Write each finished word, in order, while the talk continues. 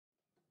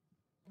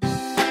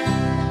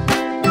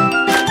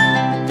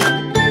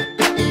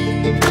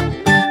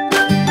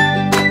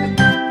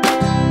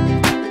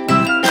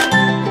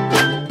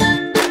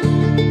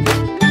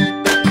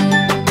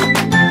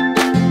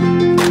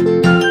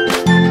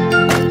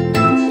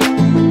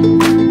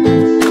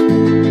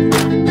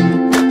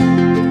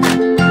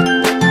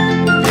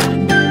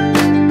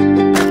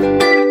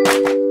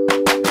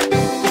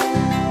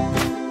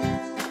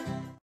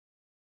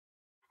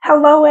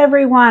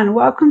everyone.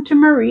 Welcome to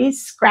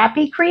Marie's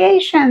Scrappy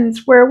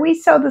Creations, where we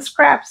sew the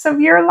scraps of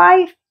your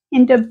life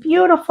into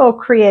beautiful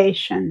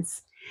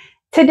creations.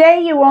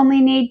 Today you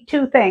only need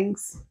two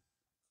things: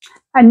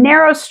 a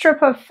narrow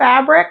strip of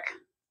fabric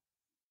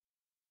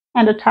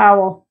and a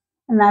towel,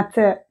 and that's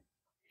it.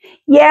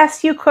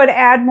 Yes, you could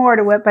add more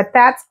to it, but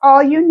that's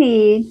all you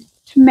need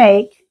to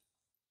make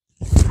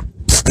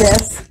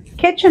this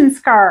kitchen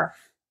scarf.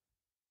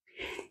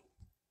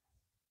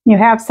 You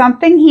have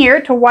something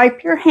here to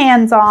wipe your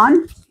hands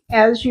on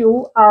as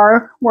you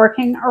are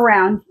working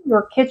around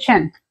your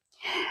kitchen.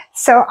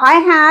 So I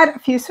had a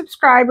few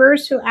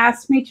subscribers who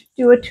asked me to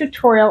do a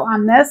tutorial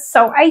on this,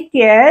 so I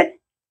did.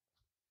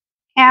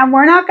 And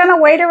we're not going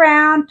to wait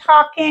around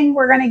talking.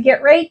 We're going to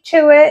get right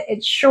to it.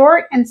 It's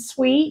short and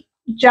sweet,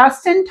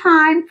 just in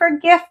time for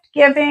gift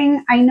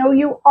giving. I know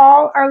you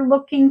all are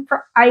looking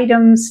for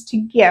items to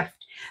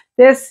gift.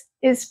 This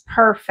is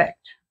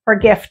perfect for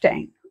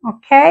gifting.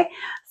 Okay,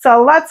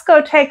 so let's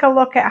go take a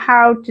look at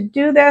how to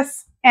do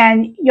this,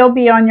 and you'll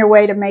be on your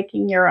way to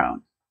making your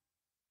own.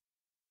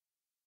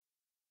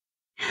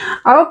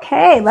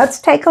 Okay, let's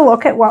take a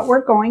look at what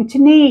we're going to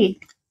need.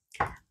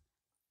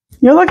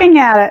 You're looking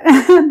at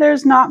it.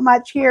 There's not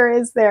much here,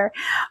 is there?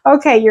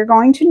 Okay, you're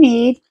going to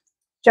need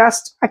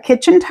just a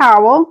kitchen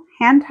towel,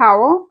 hand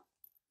towel,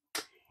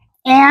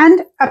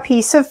 and a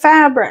piece of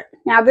fabric.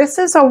 Now, this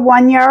is a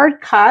 1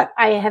 yard cut.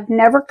 I have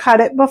never cut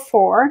it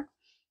before.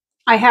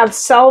 I have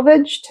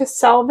selvage to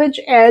selvage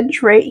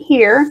edge right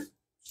here,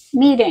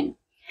 meeting.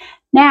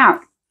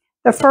 Now,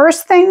 the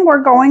first thing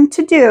we're going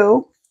to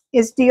do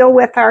is deal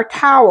with our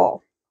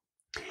towel.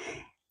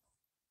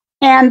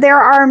 And there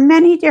are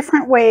many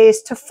different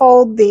ways to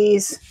fold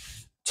these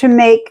to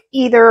make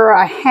either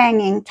a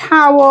hanging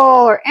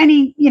towel or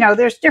any,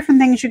 there's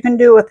different things you can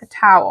do with the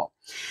towel.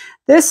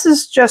 This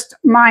is just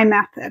my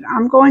method.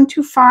 I'm going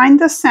to find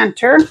the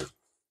center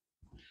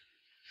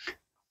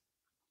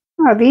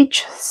of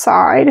each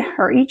side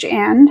or each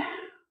end,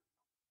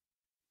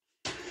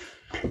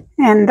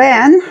 and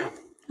then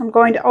I'm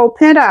going to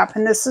open it up,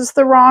 and this is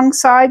the wrong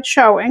side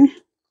showing.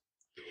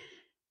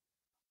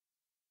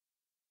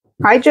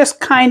 I just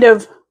kind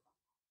of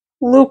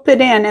loop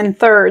it in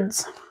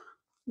thirds.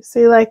 You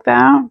see, like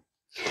that?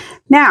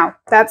 Now,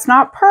 that's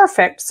not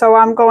perfect, so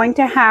I'm going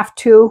to have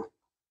to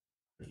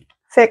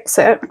fix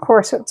it. Of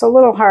course, it's a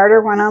little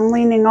harder when I'm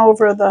leaning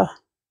over the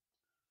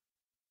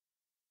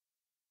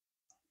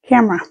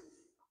camera.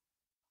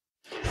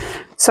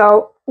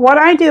 So what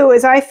I do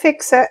is I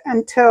fix it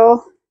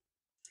until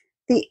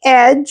the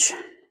edge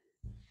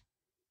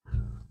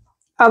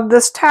of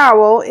this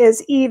towel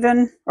is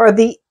even, or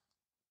the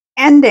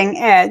ending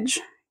edge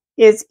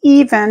is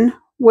even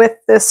with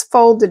this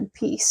folded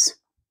piece.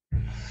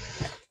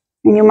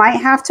 And you might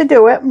have to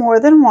do it more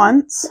than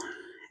once,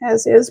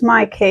 as is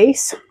my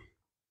case.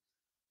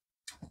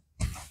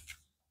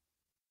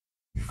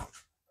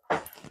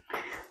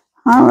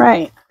 All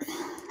right.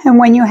 And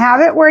when you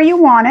have it where you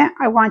want it,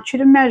 I want you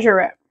to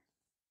measure it.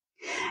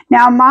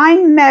 Now,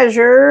 mine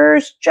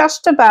measures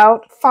just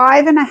about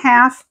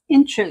 5.5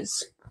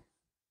 inches.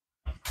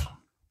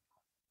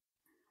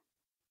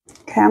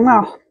 Okay, I'm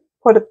going to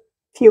put a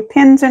few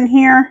pins in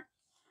here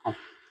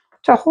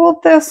to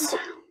hold this.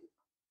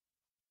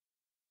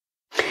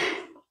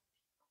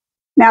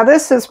 Now,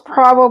 this is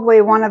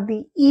probably one of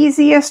the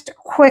easiest,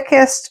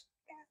 quickest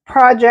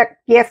project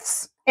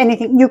gifts,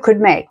 anything you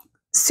could make.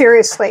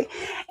 Seriously.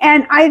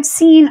 And I've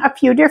seen a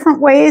few different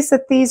ways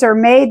that these are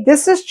made.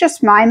 This is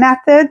just my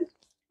method.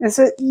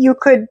 You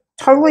could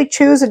totally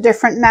choose a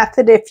different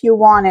method if you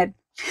wanted.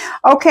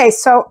 Okay,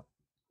 so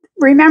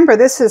remember,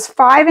 this is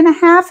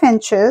 5.5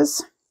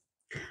 inches.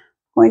 I'm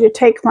going to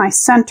take my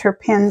center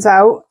pins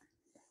out.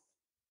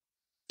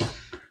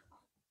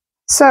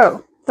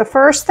 So the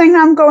first thing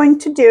I'm going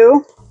to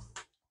do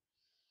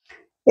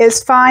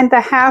is find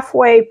the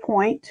halfway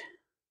point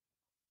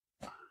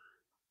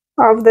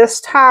of this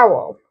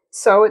towel.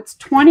 So it's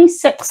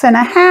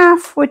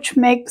 26.5, which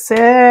makes it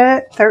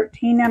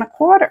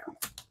 13.25.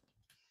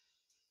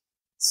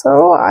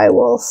 So I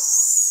will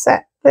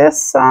set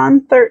this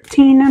on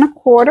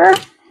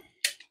 13.25.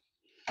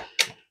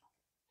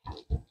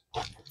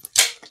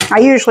 I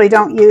usually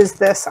don't use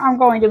this. I'm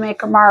going to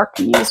make a mark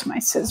and use my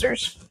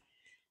scissors.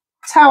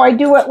 That's how I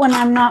do it when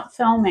I'm not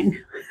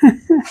filming.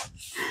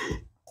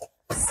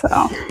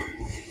 So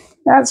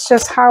that's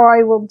just how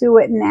I will do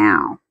it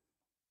now.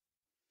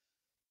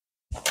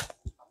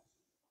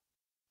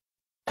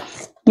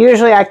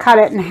 Usually I cut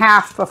it in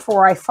half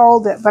before I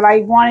fold it, but I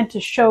wanted to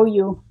show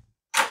you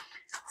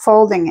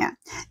folding it.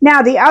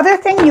 Now, the other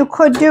thing you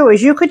could do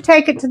is you could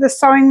take it to the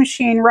sewing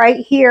machine right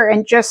here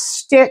and just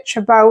stitch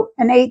about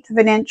 1/8 of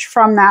an inch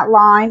from that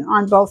line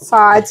on both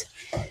sides.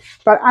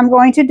 But I'm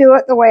going to do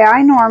it the way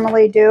I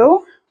normally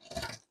do.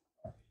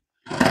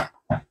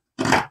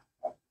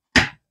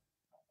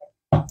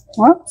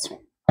 Whoops.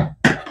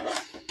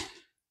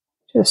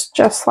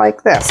 Just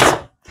like this.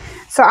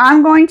 So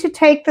I'm going to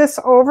take this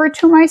over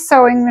to my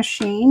sewing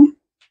machine.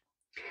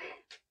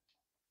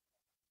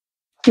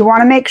 You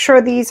want to make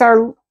sure these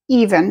are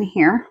even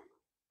here.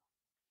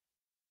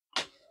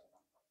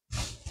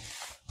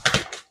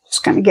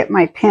 just going to get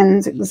my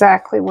pins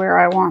exactly where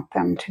I want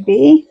them to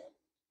be.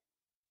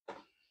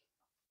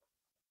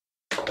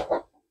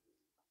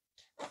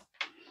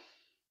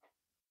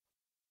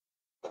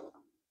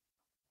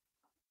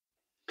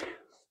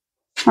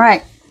 All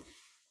right,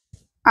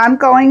 I'm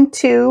going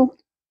to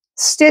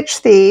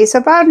stitch these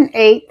about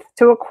 1/8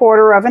 to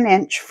 1/4 of an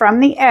inch from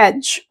the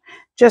edge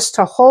just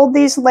to hold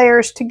these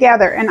layers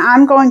together. And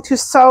I'm going to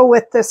sew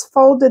with this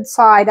folded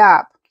side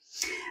up,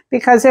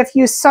 because if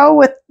you sew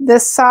with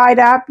this side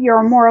up,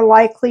 you're more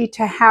likely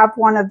to have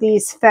one of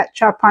these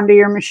fetch up under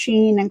your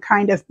machine and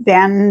kind of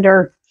bend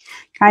or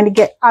kind of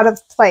get out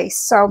of place.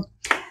 So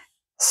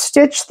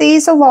stitch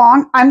these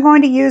along. I'm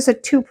going to use a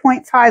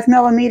 2.5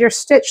 millimeter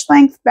stitch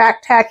length,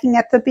 back tacking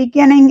at the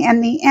beginning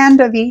and the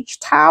end of each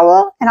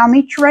towel, and I'll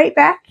meet you right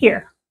back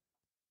here.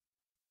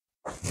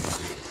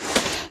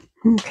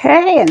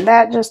 Okay, and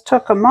that just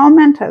took a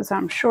moment, as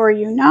I'm sure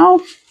you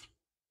know.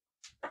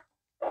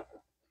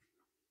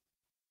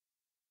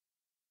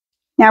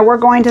 Now we're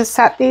going to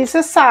set these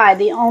aside.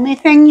 The only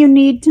thing you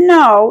need to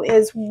know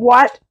is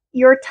what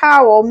your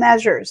towel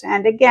measures.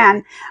 And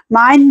again,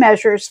 mine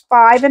measures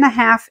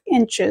 5.5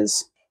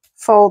 inches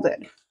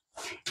folded.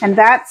 And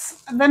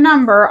that's the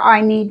number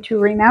I need to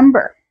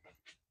remember.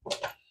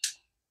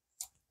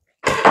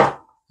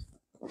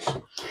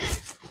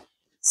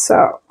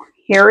 So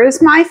here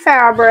is my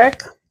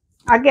fabric.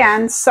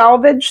 Again,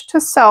 selvage to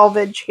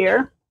selvage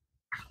here.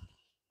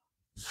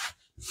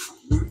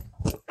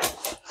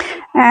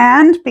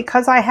 And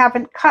because I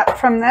haven't cut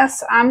from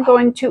this, I'm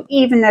going to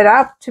even it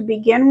up to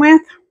begin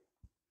with.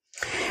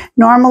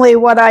 Normally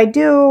what I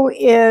do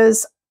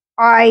is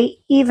I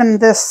even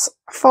this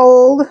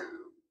fold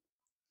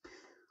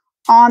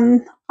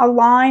on a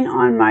line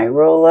on my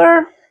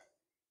ruler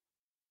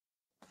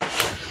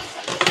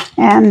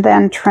and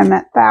then trim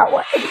it that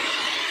way.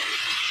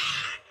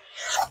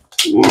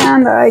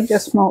 And I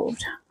just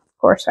moved. Of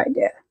course I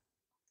did.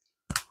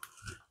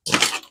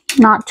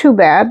 Not too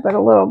bad, but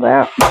a little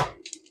bit.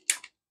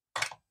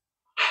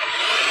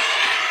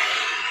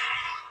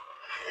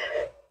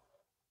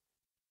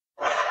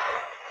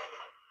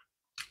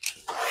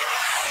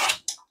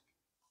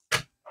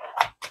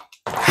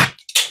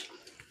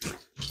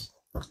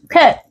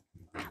 Okay,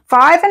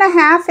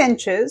 5.5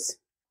 inches.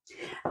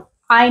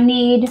 I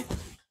need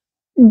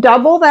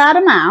double that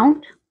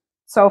amount.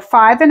 So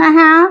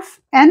 5.5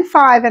 and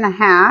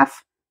 5.5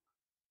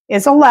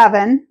 is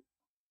 11.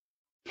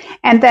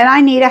 And then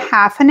I need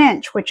 1/2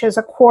 inch, which is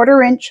a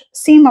 1/4 inch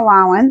seam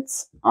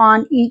allowance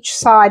on each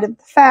side of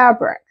the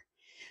fabric.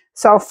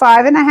 So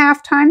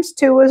 5.5 times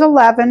 2 is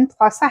 11,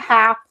 plus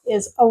 1/2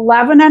 is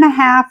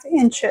 11.5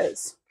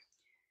 inches.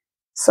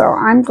 So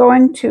I'm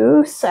going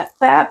to set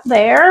that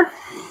there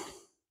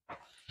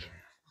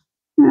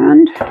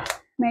and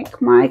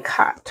make my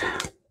cut.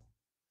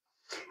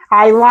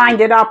 I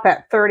lined it up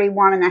at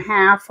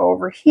 31.5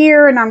 over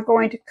here, and I'm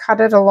going to cut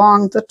it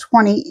along the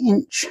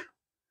 20-inch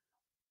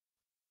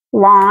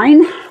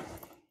line.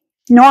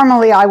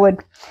 Normally I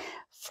would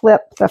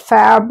flip the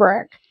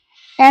fabric.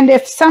 And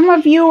if some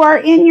of you are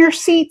in your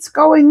seats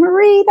going,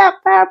 Marie,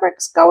 that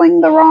fabric's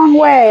going the wrong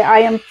way, I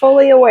am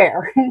fully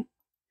aware.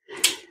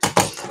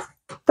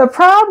 The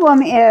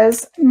problem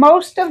is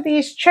most of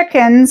these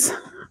chickens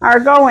are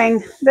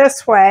going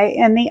this way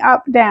in the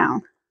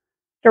up-down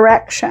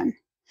direction.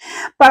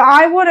 But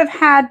I would have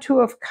had to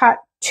have cut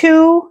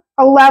 2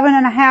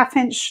 11.5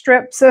 inch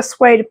strips this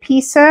way to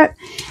piece it.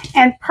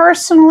 And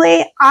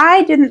personally,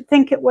 I didn't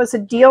think it was a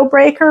deal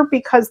breaker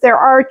because there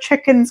are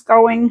chickens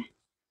going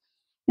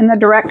in the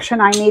direction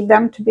I need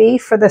them to be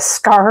for the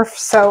scarf.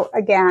 So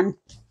again,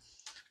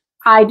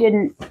 I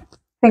didn't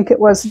think it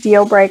was a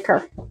deal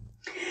breaker.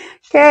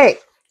 Okay,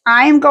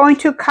 I am going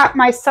to cut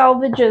my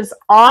selvages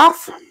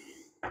off.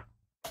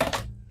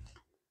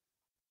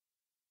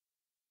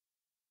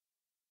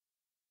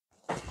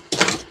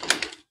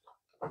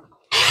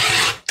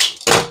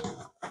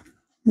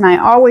 And I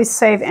always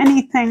save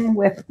anything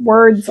with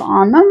words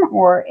on them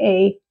or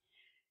a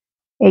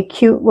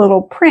cute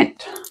little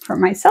print for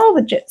my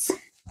selvages.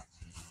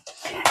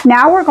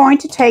 Now we're going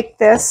to take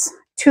this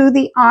to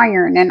the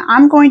iron, and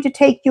I'm going to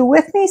take you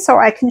with me so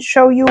I can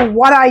show you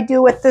what I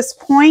do at this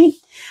point.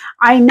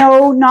 I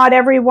know not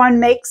everyone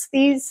makes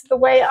these the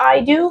way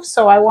I do,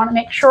 so I want to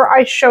make sure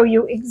I show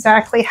you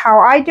exactly how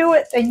I do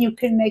it, and you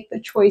can make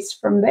the choice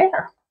from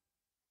there.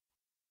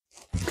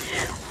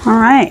 All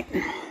right.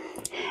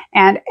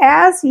 And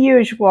as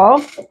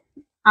usual,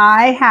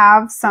 I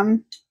have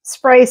some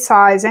spray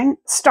sizing.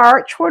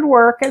 Starch would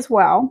work as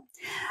well.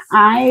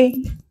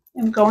 I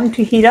am going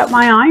to heat up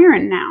my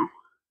iron now.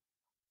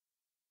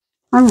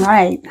 All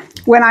right.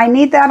 When I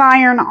need that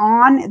iron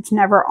on, it's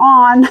never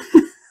on.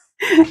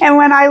 And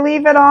when I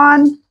leave it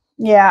on,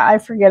 yeah, I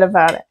forget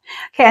about it.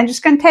 Okay, I'm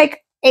just going to take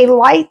a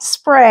light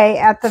spray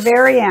at the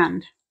very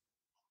end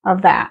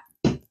of that.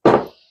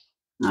 All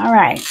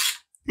right.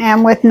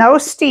 And with no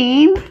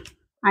steam,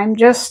 I'm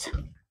just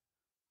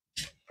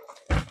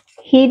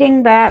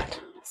heating that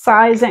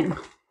sizing.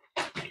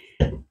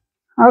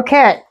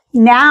 Okay,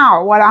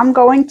 now what I'm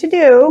going to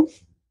do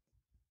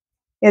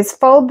is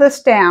fold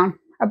this down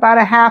about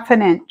a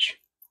 1/2 inch.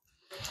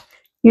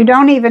 You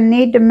don't even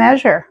need to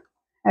measure.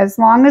 As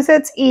long as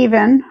it's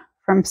even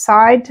from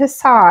side to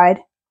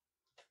side,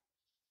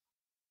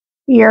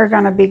 you're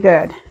going to be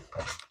good.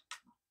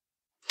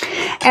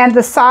 And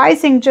the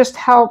sizing just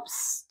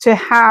helps to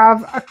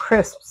have a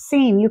crisp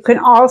seam. You can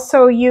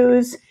also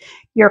use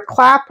your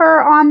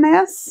clapper on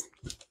this.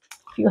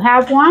 If you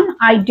have one,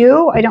 I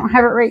do. I don't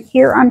have it right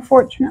here,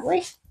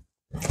 unfortunately.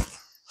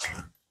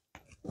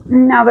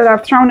 Now that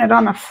I've thrown it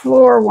on the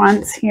floor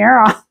once here,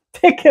 I'll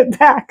pick it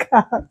back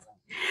up.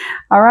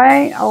 All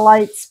right, a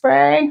light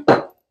spray.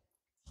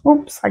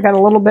 Oops, I got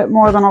a little bit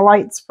more than a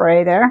light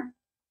spray there.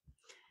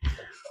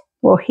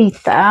 We'll heat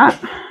that.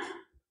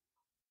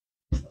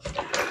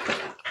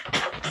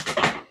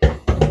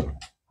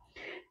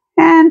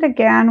 And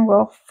again,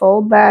 we'll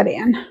fold that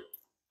in.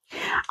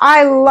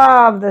 I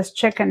love this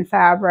chicken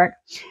fabric.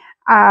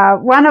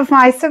 One of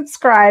my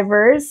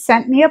subscribers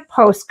sent me a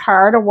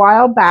postcard a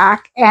while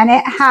back, and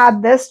it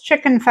had this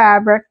chicken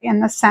fabric in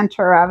the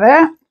center of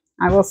it.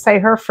 I will say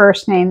her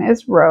first name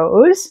is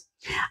Rose.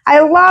 I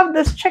love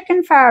this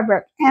chicken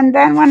fabric, and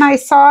then when I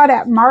saw it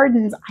at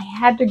Martin's, I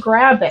had to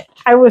grab it.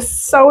 I was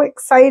so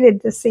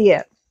excited to see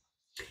it.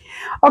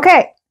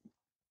 Okay,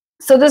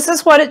 so this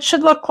is what it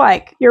should look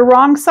like. Your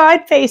wrong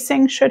side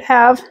facing should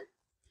have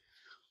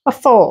a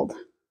fold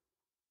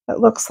that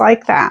looks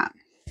like that.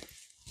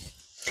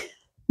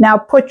 Now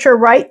put your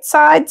right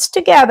sides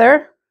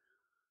together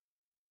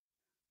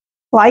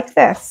like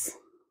this.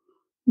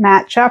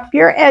 Match up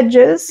your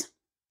edges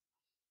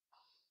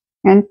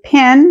and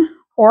pin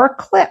or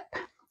clip,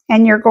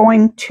 and you're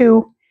going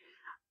to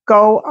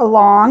go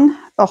along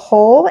the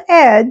whole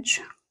edge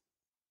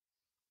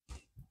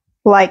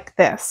like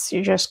this.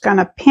 You're just going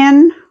to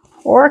pin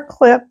or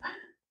clip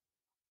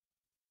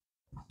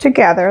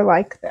together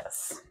like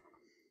this.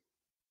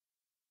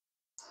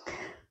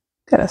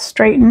 Gotta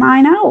straighten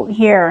mine out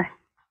here.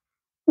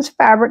 This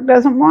fabric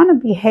doesn't want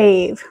to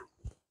behave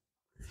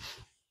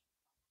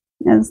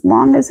as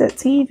long as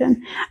it's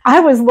even. I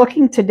was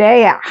looking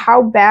today at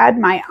how bad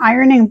my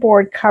ironing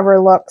board cover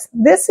looks.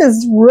 This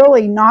is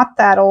really not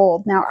that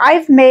old. Now,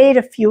 I've made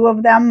a few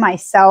of them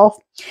myself.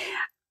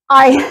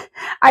 I've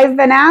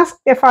been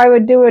asked if I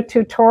would do a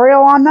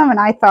tutorial on them, and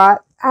I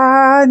thought,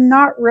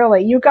 not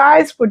really. You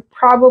guys would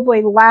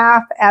probably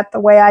laugh at the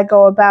way I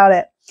go about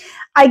it.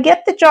 I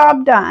get the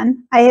job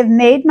done. I have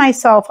made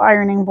myself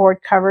ironing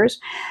board covers.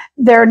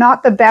 They're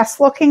not the best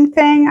looking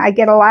thing. I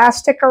get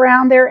elastic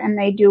around there and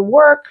they do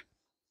work.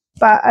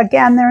 But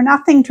again, they're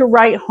nothing to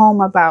write home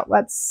about.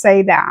 Let's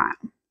say that.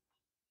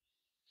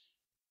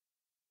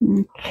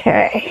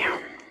 Okay.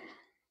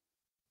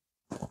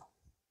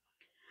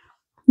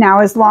 Now,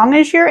 as long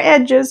as your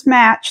edges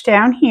match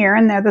down here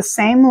and they're the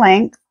same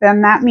length,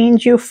 then that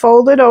means you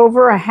folded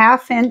over a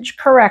 1/2 inch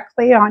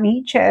correctly on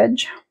each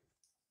edge.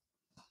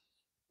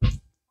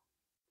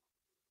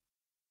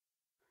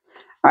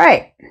 All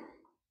right,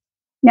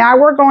 now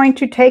we're going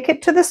to take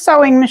it to the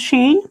sewing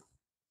machine,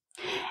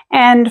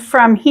 and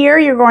from here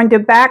you're going to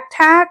back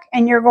tack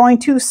and you're going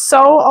to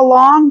sew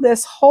along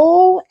this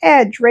whole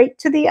edge right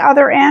to the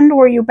other end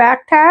where you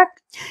back tack.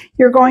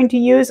 You're going to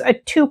use a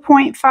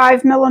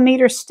 2.5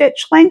 millimeter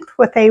stitch length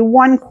with a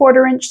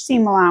 1/4 inch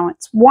seam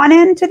allowance. One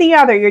end to the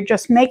other, you're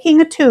just making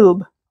a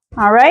tube.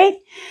 All right,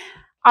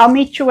 I'll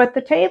meet you at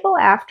the table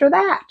after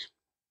that.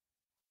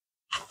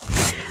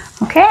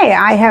 Okay,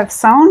 I have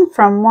sewn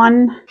from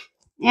one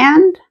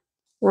end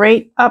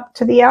right up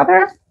to the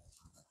other.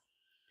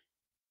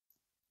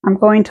 I'm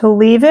going to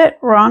leave it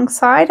wrong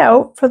side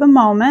out for the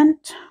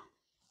moment.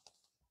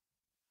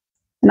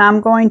 And I'm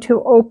going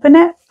to open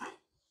it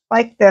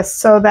like this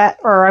so that,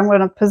 or I'm going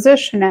to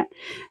position it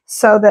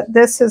so that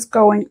this is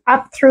going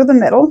up through the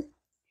middle.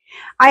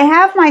 I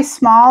have my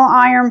small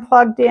iron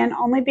plugged in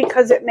only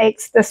because it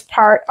makes this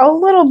part a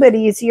little bit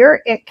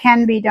easier. It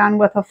can be done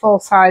with a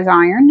full-size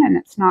iron and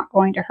it's not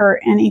going to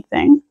hurt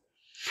anything.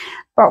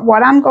 But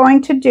what I'm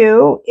going to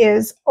do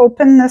is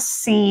open the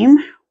seam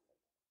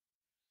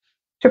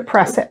to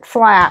press it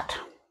flat.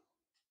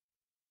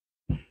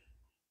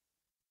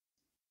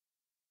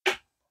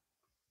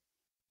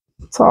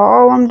 So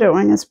all I'm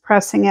doing is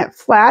pressing it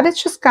flat.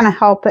 It's just going to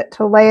help it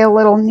to lay a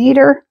little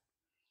neater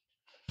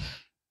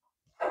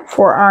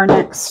for our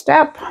next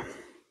step.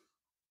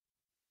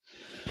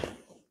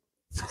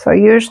 So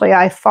usually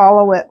I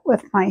follow it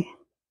with my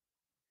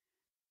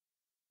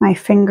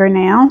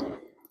fingernail.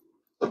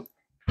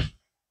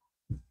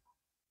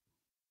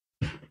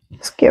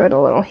 Just give it a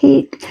little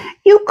heat.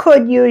 You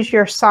could use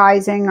your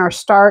sizing or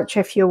starch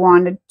if you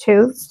wanted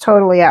to. It's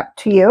totally up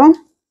to you.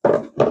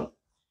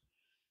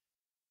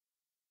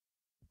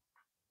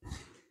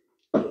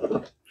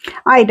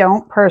 I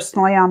don't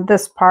personally on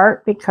this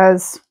part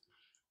because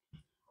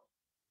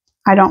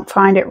I don't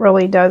find it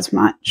really does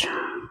much.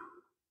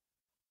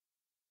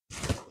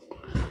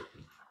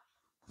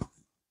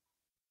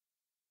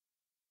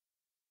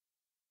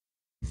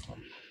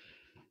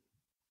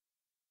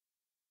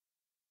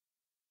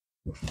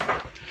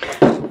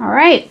 All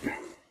right,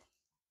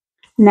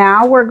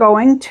 now we're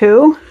going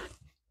to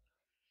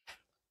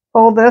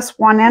pull this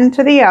one end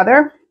to the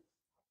other.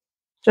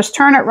 Just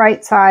turn it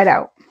right side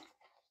out.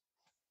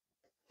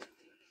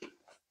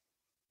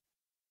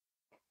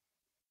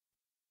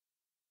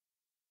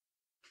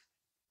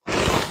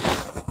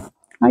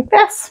 Like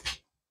this.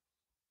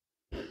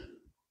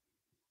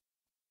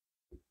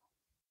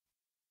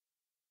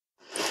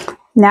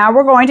 Now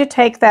we're going to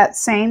take that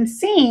same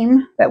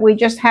seam that we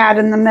just had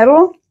in the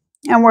middle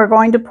and we're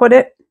going to put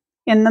it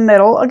in the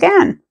middle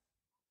again.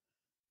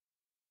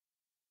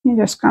 You're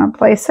just going to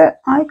place it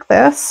like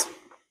this.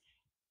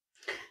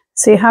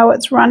 See how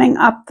it's running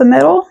up the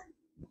middle?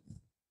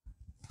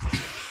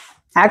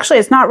 Actually,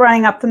 it's not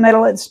running up the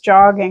middle, it's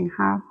jogging.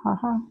 Ha,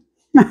 ha,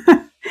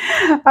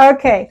 ha.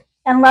 Okay,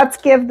 and let's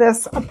give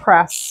this a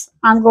press.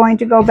 I'm going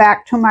to go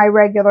back to my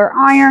regular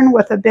iron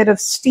with a bit of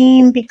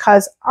steam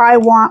because I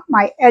want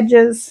my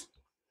edges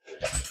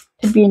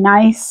to be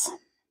nice.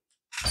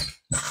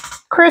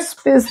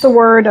 Crisp is the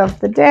word of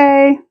the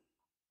day.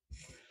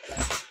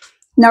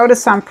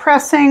 Notice I'm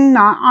pressing,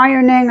 not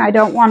ironing. I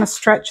don't want to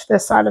stretch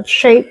this out of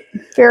shape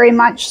very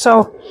much,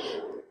 so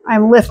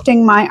I'm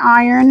lifting my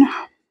iron.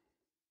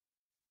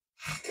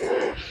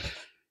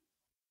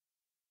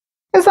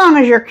 As long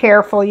as you're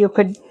careful, you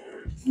could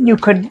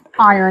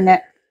iron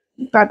it,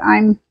 but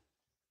I'm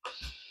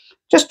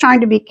just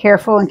trying to be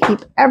careful and keep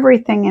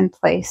everything in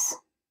place.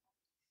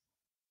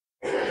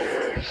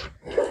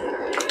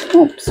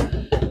 Oops.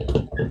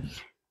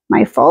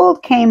 My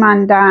fold came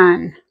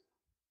undone.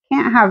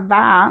 Can't have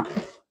that.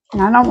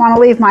 And I don't want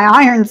to leave my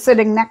iron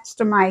sitting next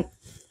to my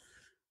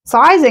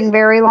sizing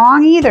very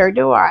long either,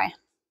 do I?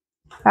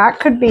 That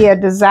could be a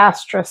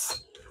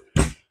disastrous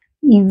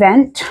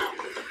event.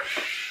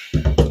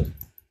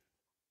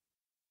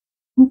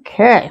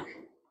 Okay.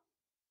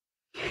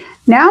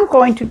 Now I'm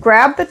going to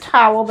grab the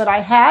towel that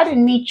I had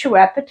and meet you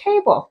at the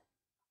table.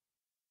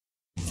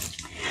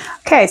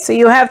 Okay, so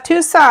you have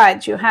two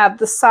sides. You have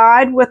the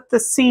side with the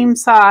seam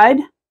side,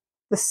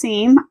 the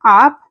seam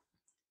up,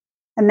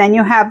 and then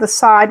you have the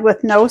side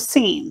with no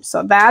seam.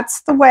 So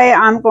that's the way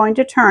I'm going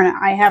to turn it.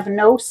 I have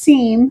no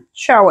seam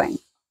showing.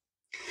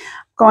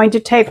 I'm going to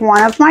take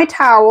one of my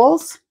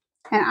towels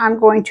and I'm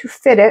going to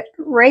fit it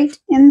right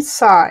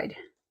inside.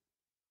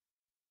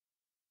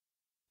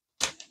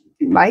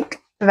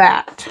 Like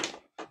that.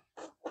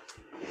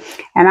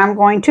 And I'm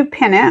going to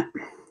pin it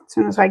as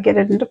soon as I get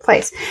it into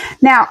place.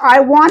 Now, I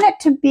want it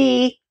to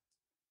be,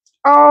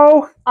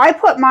 I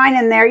put mine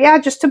in there, yeah,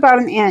 just about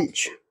an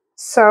inch.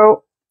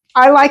 So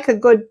I like a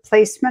good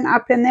placement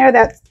up in there.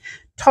 That's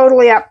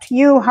totally up to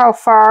you how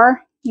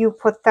far you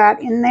put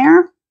that in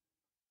there.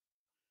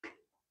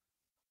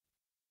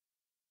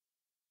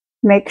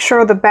 Make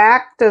sure the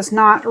back does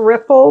not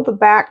ripple the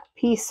back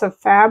piece of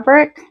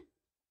fabric.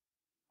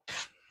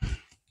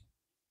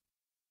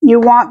 You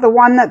want the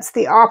one that's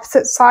the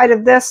opposite side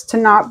of this to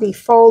not be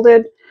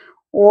folded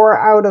or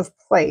out of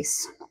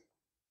place.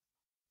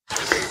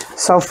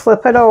 So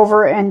flip it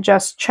over and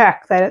just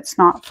check that it's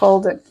not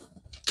folded.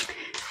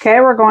 Okay,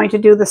 we're going to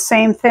do the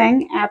same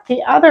thing at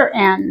the other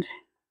end.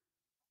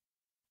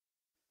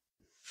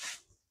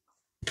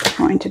 We're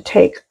going to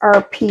take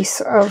our piece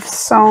of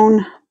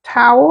sewn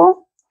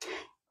towel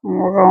and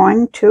we're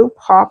going to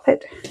pop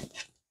it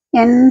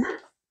in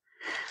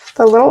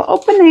the little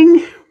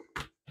opening.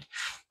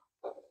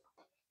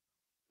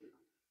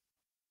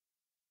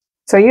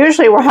 So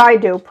usually what I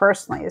do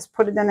personally is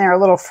put it in there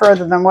a little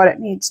further than what it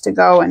needs to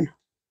go and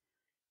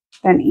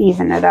then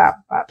even it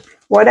up. But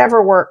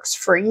whatever works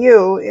for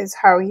you is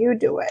how you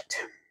do it.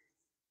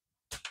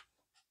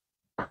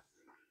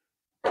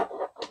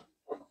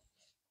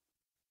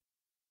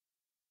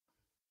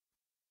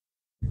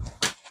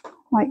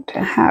 Like to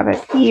have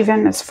it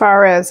even as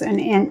far as an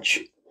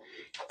inch.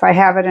 If I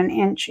have it an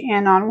inch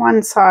in on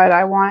one side,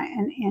 I want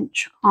an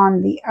inch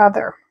on the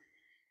other.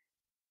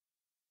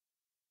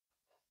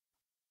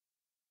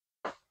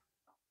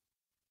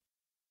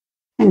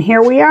 And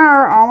here we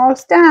are,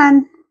 almost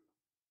done.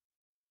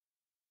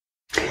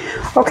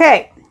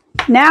 Okay,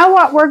 now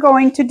what we're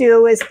going to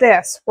do is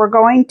this. We're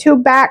going to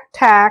back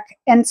tack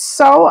and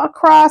sew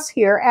across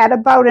here at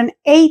about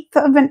 1/8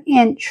 of an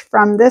inch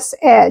from this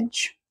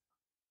edge.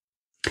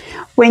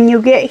 When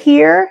you get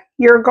here,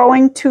 you're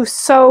going to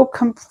sew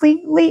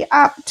completely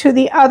up to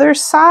the other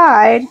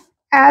side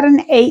at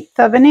 1/8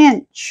 of an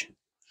inch.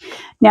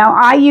 Now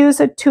I use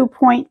a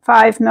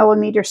 2.5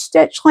 millimeter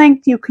stitch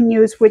length. You can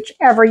use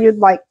whichever you'd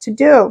like to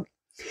do.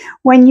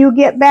 When you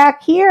get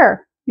back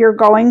here, you're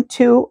going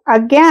to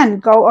again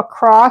go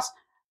across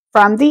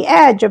from the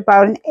edge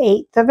about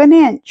 1/8 of an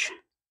inch.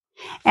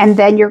 And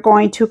then you're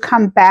going to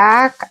come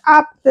back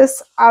up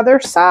this other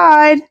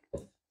side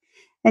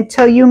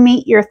until you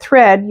meet your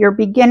thread, your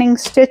beginning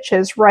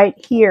stitches right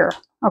here.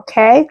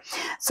 Okay,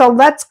 so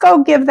let's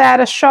go give that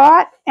a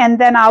shot and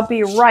then I'll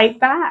be right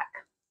back.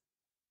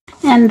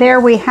 And there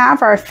we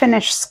have our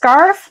finished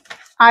scarf.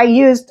 I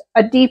used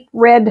a deep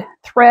red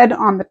thread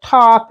on the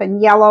top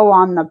and yellow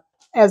on the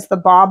as the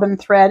bobbin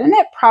thread, and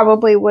it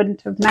probably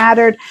wouldn't have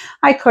mattered.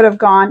 I could have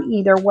gone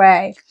either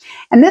way.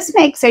 And this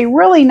makes a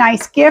really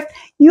nice gift.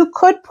 You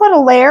could put a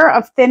layer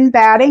of thin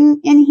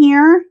batting in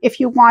here if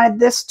you wanted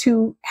this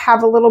to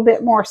have a little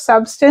bit more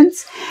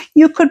substance.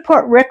 You could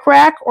put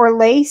rickrack or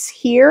lace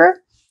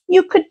here.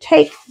 You could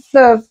take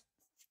the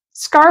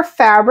scarf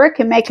fabric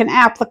and make an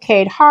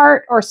applique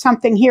heart or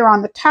something here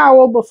on the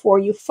towel before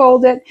you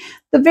fold it.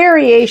 The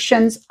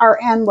variations are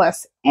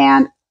endless.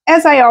 And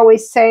as I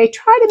always say,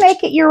 try to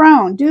make it your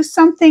own. Do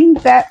something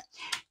that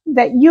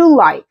you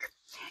like.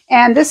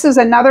 And this is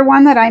another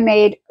one that I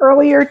made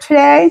earlier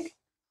today.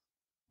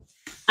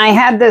 I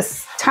had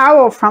this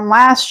towel from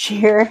last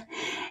year,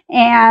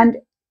 and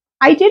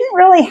I didn't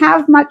really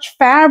have much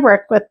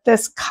fabric with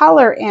this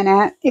color in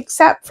it,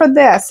 except for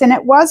this. And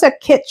it was a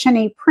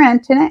kitchen-y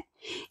print, and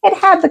it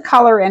had the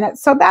color in it.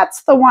 So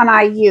that's the one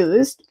I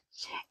used.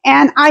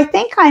 And I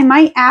think I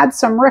might add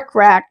some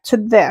rickrack to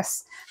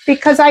this,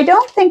 because I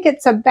don't think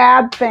it's a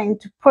bad thing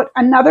to put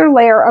another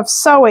layer of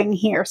sewing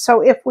here.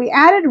 So if we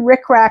added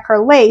rickrack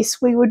or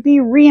lace, we would be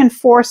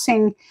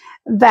reinforcing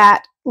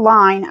that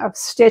line of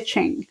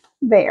stitching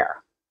there.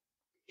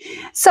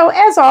 So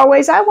as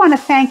always, I want to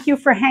thank you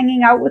for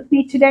hanging out with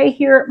me today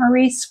here at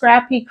Marie's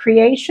Scrappy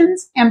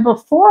Creations. And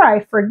before I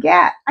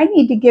forget, I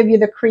need to give you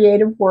the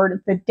creative word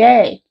of the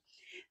day.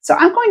 So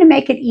I'm going to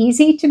make it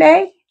easy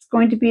today. It's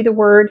going to be the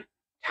word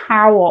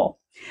towel.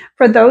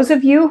 For those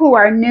of you who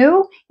are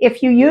new,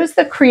 if you use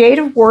the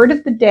creative word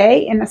of the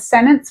day in a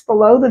sentence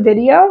below the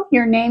video,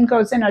 your name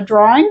goes in a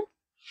drawing.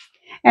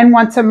 And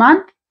once a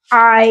month,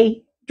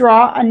 I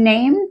draw a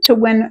name to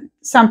win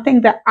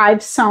something that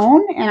I've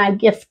sewn and I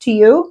gift to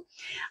you.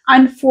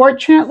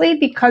 Unfortunately,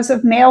 because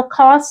of mail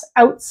costs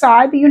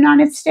outside the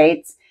United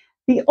States,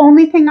 the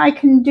only thing I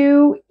can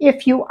do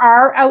if you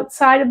are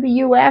outside of the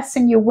US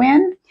and you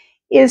win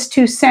is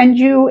to send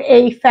you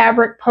a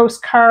fabric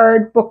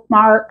postcard,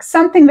 bookmark,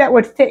 something that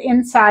would fit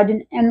inside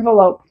an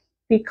envelope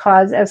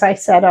because, as I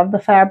said, of the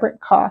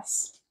fabric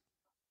costs.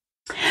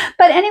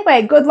 But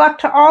anyway, good luck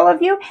to all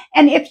of you.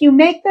 And if you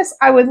make this,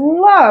 I would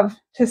love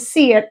to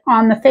see it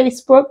on the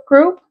Facebook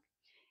group.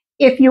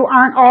 If you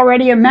aren't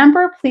already a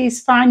member,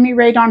 please find me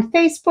right on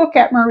Facebook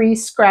at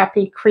Marie's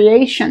Scrappy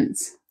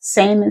Creations.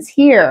 Same as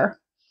here.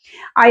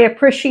 I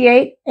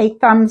appreciate a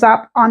thumbs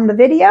up on the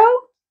video.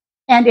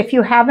 And if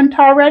you haven't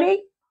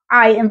already,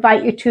 I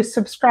invite you to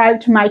subscribe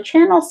to my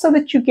channel so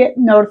that you get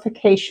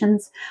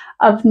notifications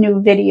of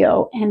new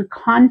video and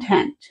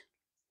content.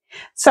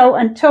 So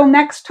until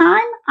next time,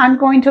 I'm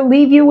going to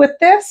leave you with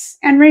this.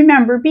 And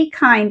remember, be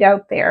kind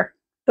out there.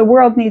 The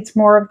world needs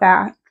more of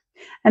that.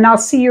 And I'll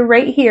see you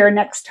right here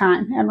next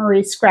time at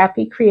Marie's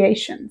Scrappy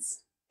Creations.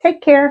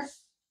 Take care.